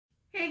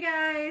Hey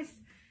guys,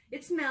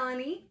 it's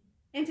Melanie,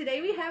 and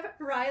today we have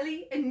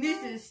Riley, and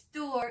this is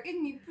Thor.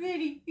 Isn't he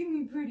pretty? Isn't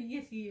he pretty?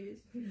 Yes, he is.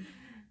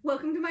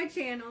 Welcome to my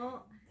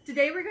channel.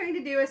 Today we're going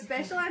to do a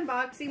special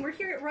unboxing. We're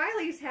here at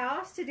Riley's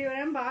house to do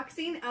an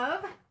unboxing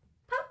of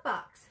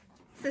Pupbox.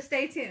 So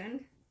stay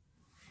tuned.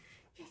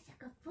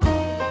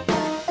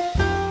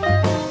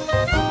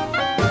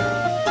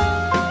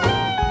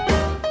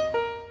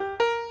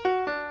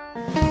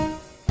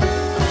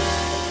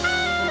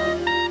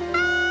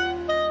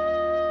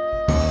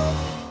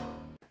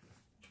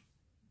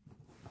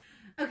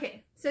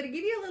 Okay, so to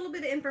give you a little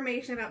bit of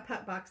information about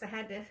Pupbox, I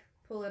had to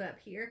pull it up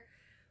here.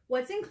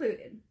 What's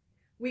included?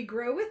 We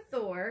grow with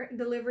Thor,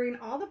 delivering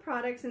all the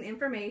products and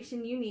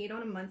information you need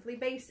on a monthly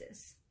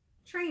basis.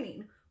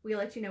 Training. We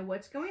let you know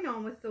what's going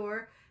on with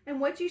Thor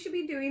and what you should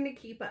be doing to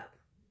keep up.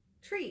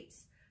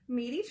 Treats.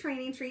 Meaty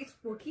training treats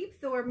will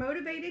keep Thor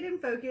motivated and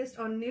focused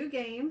on new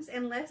games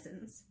and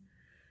lessons.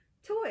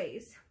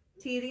 Toys.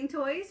 Teething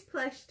toys,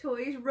 plush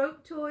toys,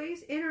 rope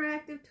toys,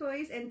 interactive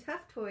toys, and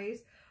tough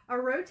toys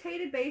are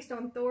rotated based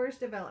on Thor's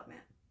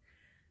development.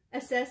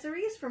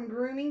 Accessories, from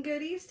grooming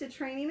goodies to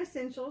training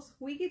essentials,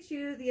 we get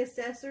you the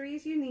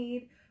accessories you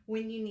need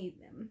when you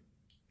need them.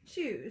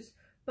 Shoes.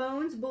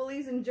 Bones,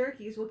 bullies, and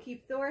jerkies will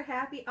keep Thor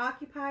happy,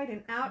 occupied,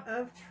 and out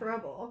of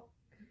trouble.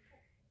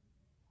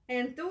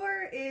 And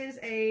Thor is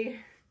a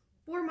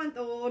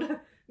 4-month-old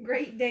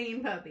Great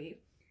Dane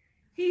puppy.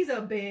 He's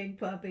a big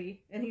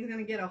puppy, and he's going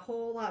to get a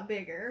whole lot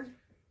bigger.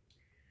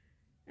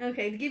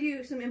 Okay, to give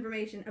you some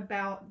information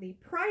about the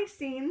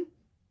pricing,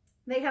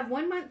 they have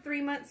 1 month,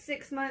 3 month,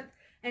 6 month,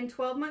 and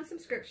 12-month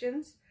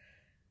subscriptions.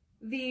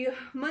 The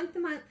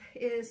month-to-month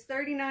is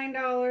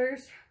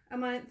 $39 a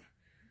month.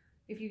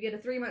 If you get a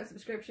 3-month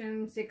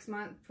subscription,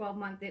 6-month,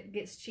 12-month, it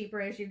gets cheaper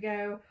as you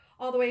go.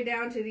 All the way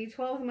down to the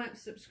 12-month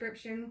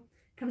subscription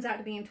comes out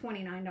to being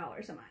 $29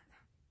 a month.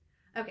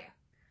 Okay,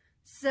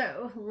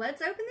 so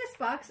let's open this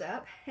box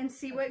up and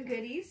see what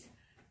goodies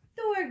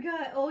Thor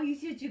got. Oh,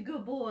 he's such a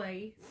good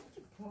boy.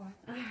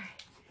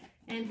 Alright,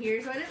 and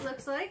here's what it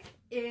looks like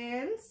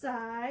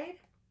inside.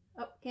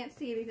 Oh, can't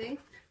see anything,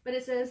 but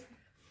it says,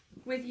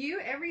 with you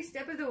every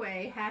step of the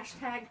way,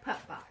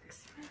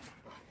 #Pupbox.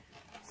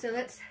 So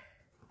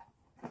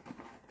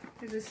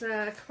there's this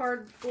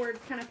cardboard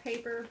kind of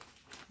paper,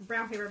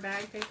 brown paper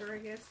bag paper, I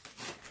guess.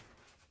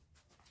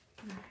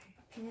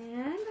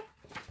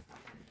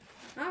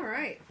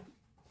 Alright,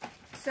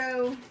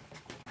 so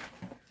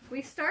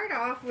we start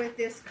off with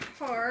this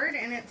card,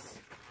 and it's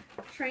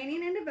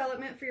training and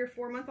development for your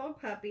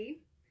 4-month-old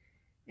puppy.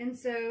 And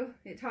so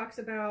it talks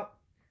about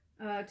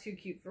too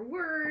cute for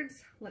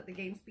words, let the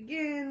games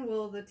begin,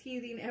 will the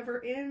teething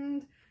ever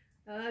end,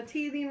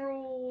 teething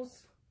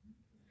rules,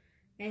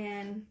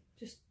 and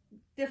just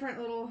different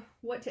little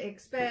what to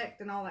expect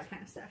and all that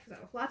kind of stuff. So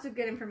lots of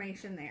good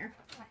information there.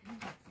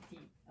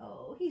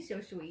 Oh, he's so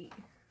sweet.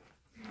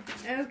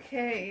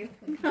 Okay.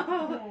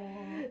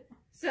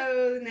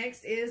 So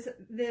next is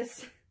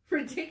this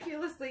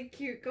ridiculously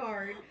cute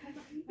card.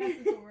 That's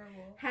adorable.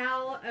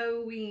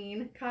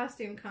 Halloween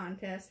costume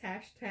contest,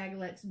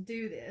 #Let's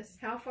do this.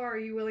 How far are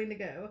you willing to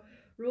go?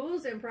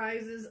 Rules and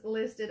prizes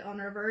listed on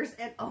reverse,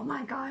 and oh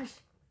my gosh,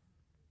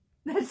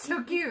 that's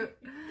so cute.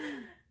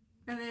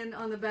 And then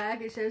on the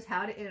back it shows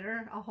how to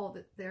enter. I'll hold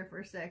it there for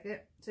a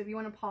second, so if you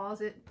want to pause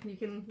it you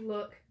can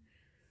look.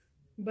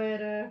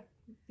 But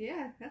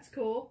yeah, that's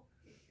cool.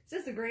 It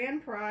says the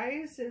grand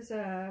prize is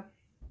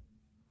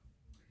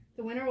the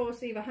winner will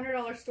receive a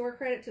 $100 store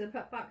credit to the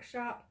Pupbox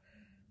shop,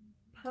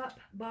 plus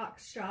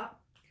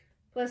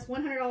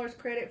 $100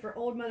 credit for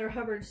Old Mother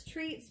Hubbard's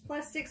treats,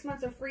 plus 6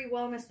 months of free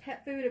wellness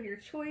pet food of your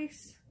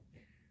choice.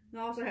 They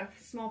also have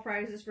small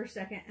prizes for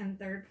 2nd and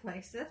 3rd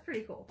place. So that's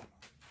pretty cool.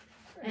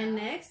 Yeah. And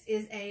next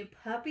is a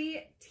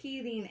puppy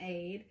teething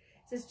aid.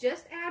 It says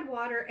just add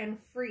water and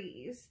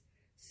freeze.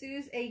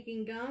 Soothes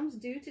aching gums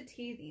due to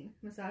teething.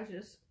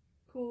 Massages,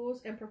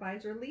 cools, and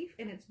provides relief,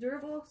 and it's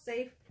durable,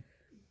 safe,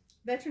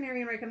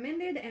 veterinarian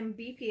recommended, and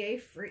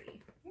BPA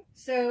free.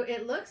 So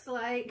it looks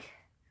like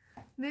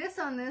this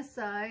on this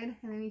side,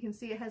 and then you can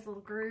see it has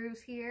little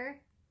grooves here.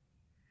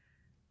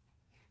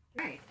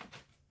 All right.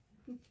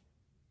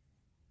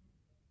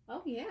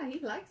 Oh yeah, he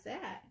likes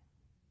that.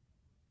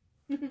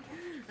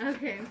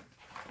 Okay.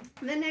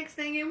 The next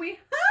thing in the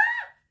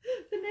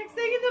next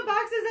thing in the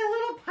box is a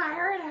little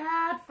pirate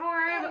hat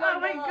for him.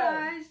 Oh my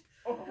gosh.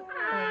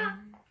 Ah.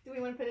 Do we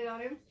want to put it on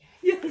him?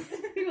 Yes.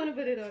 We want to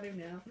put it on him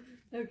now.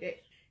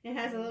 Okay. It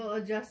has a little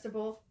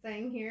adjustable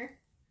thing here.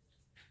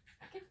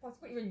 I can't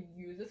possibly even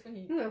use this when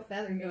you... A little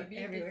feather going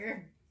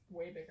everywhere. It's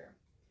way bigger.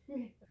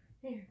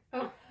 Here.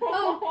 Oh,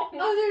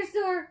 there's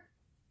Thor.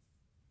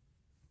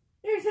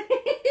 There's...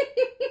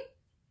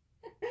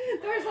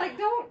 Thor's like,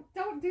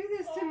 don't do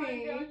this to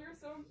me. Oh my god, you're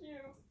so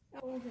cute.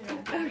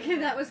 Okay,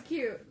 that was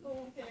cute.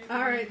 Okay.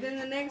 Alright, then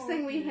the next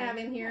thing we have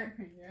in here,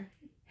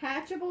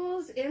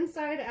 Hatchable's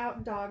Inside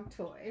Out Dog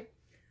Toy.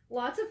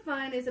 Lots of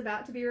fun is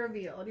about to be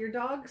revealed. Your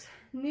dog's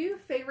new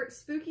favorite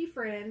spooky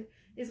friend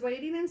is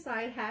waiting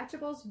inside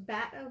Hatchable's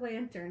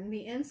Bat-A-Lantern,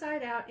 the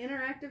inside-out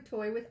interactive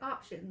toy with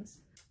options.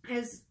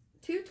 As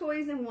 2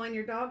 toys in one,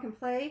 your dog can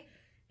play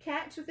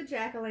catch with the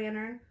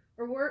jack-o'-lantern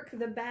or work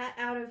the bat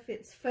out of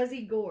its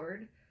fuzzy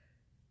gourd.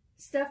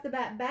 Stuff the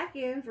bat back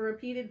in for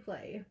repeated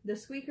play. The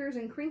squeakers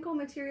and crinkle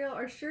material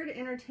are sure to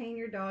entertain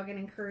your dog and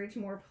encourage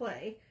more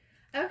play.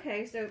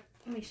 Okay, so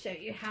let me show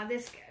you how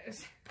this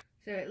goes.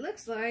 So it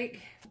looks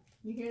like,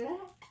 you hear that?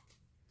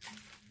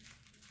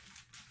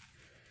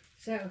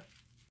 So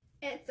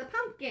it's a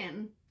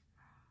pumpkin.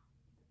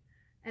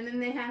 And then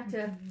they have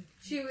to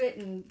chew it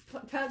and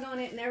tug on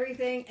it and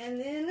everything. And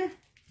then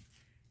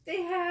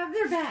they have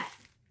their bat.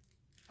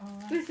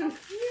 Oh, with some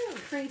cute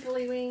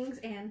crinkly wings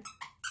and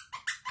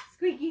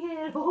squeaky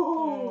head.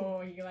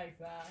 Oh, he likes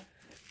that.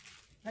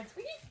 Like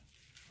squeaky?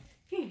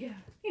 Here you go.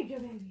 Here you go,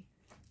 baby.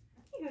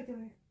 Here you go,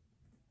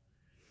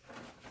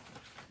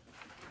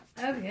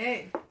 Thor.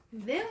 Okay.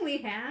 Then we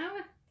have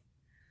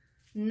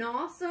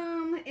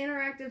Nawesome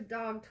interactive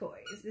dog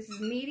toys. This is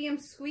medium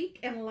squeak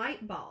and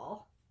light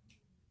ball.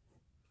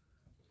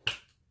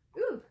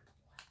 Ooh.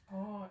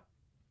 Oh.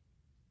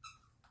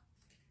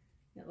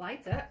 It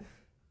lights up.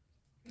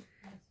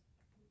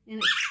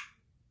 And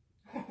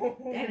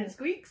it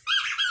squeaks.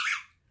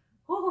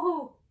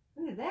 Oh,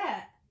 look at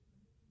that.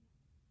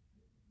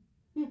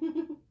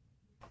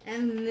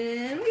 And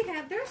then we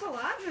have, there's a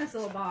lot in this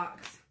little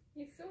box.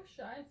 He's so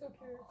shy and so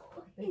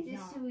cute. He's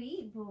a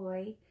sweet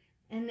boy.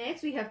 And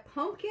next we have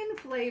pumpkin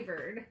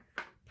flavored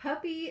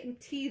puppy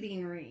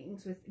teething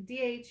rings with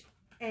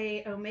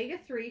DHA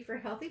omega-3 for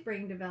healthy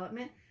brain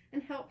development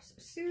and helps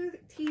soothe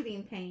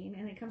teething pain.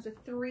 And it comes with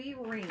 3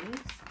 rings.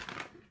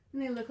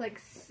 And they look like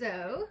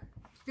so.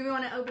 Do we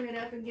want to open it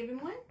up and give him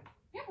one?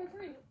 Yeah, we're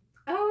free.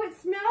 Oh, it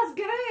smells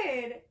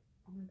good.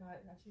 Oh my god,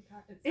 it actually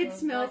kind of, It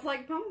smells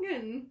like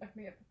pumpkin. like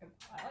me a pumpkin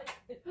pie. I like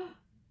it.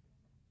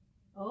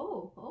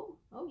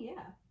 Oh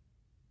yeah.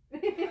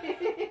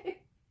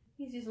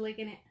 He's just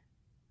licking it.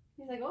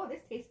 He's like, oh,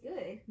 this tastes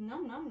good.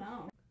 Nom, nom,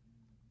 nom.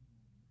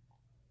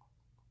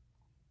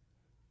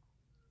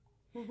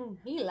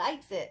 He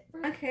likes it.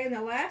 Okay, and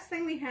the last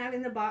thing we have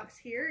in the box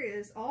here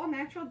is All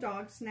Natural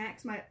Dog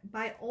Snacks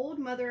by Old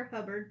Mother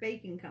Hubbard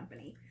Baking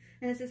Company.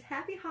 And it says,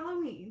 Happy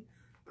Halloween.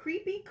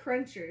 Creepy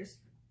Crunchers.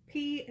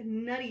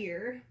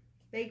 Nuttier.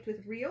 Baked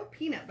with real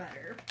peanut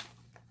butter.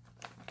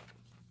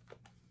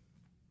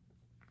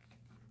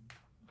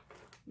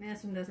 Man,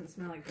 this one doesn't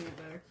smell like peanut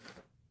butter.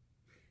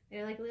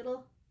 They're like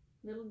little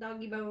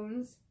doggy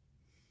bones.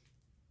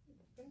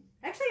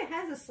 Actually, it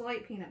has a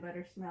slight peanut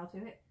butter smell to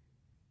it.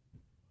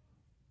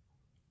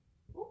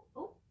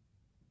 Oh.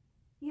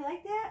 You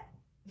like that?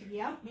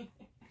 Yep.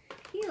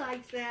 He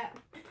likes that.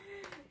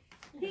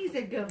 He's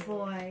a good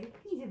boy.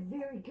 He's a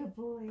very good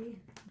boy.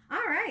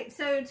 Alright,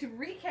 so to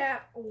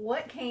recap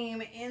what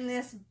came in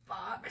this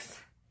box.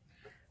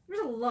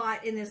 There's a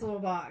lot in this little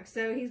box.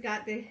 So he's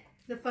got the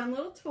fun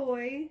little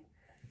toy.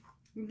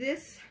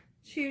 This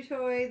chew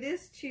toy.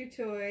 This chew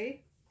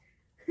toy.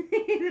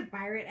 The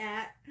pirate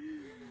hat.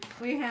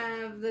 We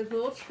have the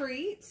little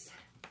treats.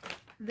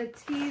 The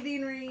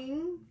teething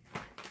ring.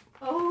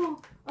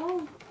 Oh,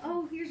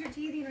 here's your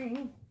teething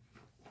ring.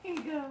 Here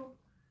you go.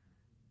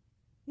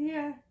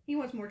 Yeah, he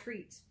wants more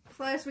treats.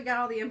 Plus, we got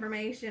all the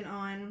information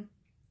on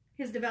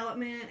his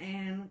development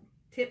and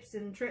tips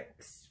and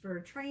tricks for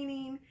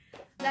training.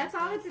 That's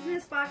all that's in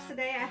this box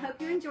today. I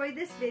hope you enjoyed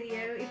this video.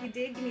 If you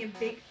did, give me a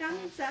big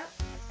thumbs up.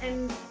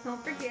 And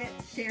don't forget,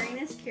 sharing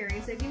is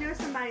caring. So if you know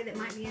somebody that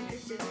might be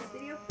interested in this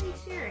video,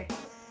 please share it.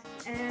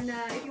 And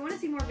if you want to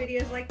see more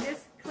videos like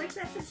this, click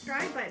that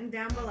subscribe button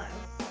down below.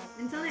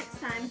 Until next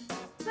time,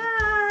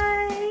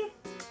 bye!